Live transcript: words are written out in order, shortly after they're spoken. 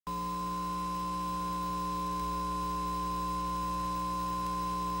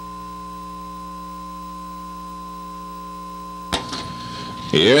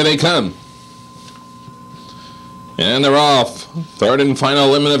Here they come. And they're off. Third and final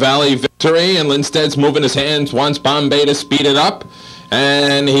Limit Valley victory, and Lindsted's moving his hands, wants Bombay to speed it up.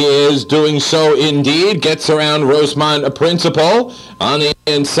 And he is doing so indeed. Gets around Rosemont Principal. On the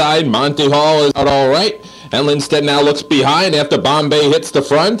inside, Monte Hall is out all right. And Lindstedt now looks behind after Bombay hits the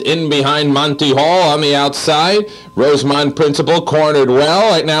front. In behind Monte Hall on the outside. Rosemont Principal cornered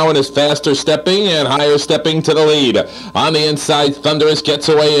well. Right now it is faster stepping and higher stepping to the lead. On the inside, Thunderous gets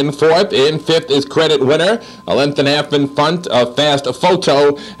away in fourth. In fifth is Credit Winner. A length and a half in front of Fast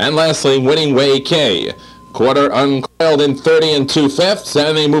Photo. And lastly, Winning Way K. Quarter uncoiled in 30 2/5,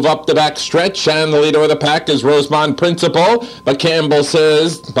 and they move up the back stretch, and the leader of the pack is Rosemont Principal, but Campbell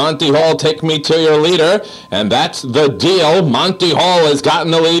says, Monte Hall, take me to your leader, and that's the deal. Monte Hall has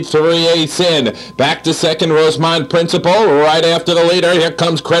gotten the lead 3/8 in. Back to second, Rosemont Principal, right after the leader. Here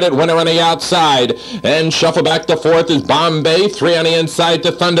comes Credit Winner on the outside, and shuffle back to fourth is Bombay, 3 on the inside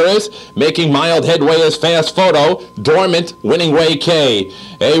to Thunderous, making mild headway is Fast Photo, Dormant, Winning Way K.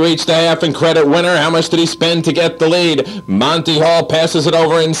 They reached the half and Credit Winner. How much did he spend to get the lead? Monte Hall passes it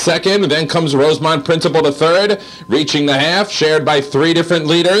over in second. Then comes Rosemont Principal to third, reaching the half, shared by 3 different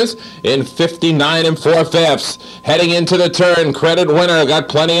leaders in 59 4/5. Heading into the turn, Credit Winner got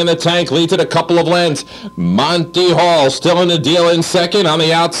plenty in the tank, leads it a couple of lengths. Monte Hall still in the deal in second. On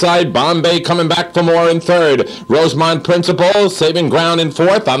the outside, Bombay coming back for more in third. Rosemont Principal saving ground in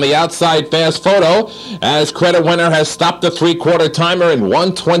fourth. On the outside, Fast Photo, as Credit Winner has stopped the 3/4 timer in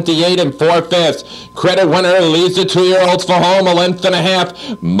 1:28 4/5. Credit Winner leads the 2-year-olds for home, a length and a half.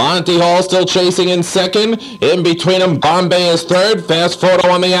 Monte Hall still chasing in second. In between them, Bombay is third. Fast Photo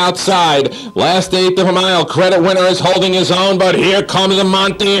on the outside. Last eighth of a mile, Credit Winner is holding his own, but here comes the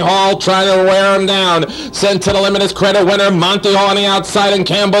Monte Hall trying to wear him down. Sent to the limit is Credit Winner. Monte Hall on the outside, and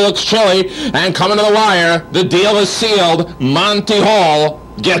Campbell looks chilly. And coming to the wire, the deal is sealed. Monte Hall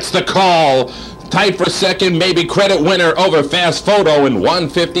gets the call. Tight for second, maybe Credit Winner over Fast Photo in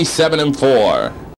 1:57 4.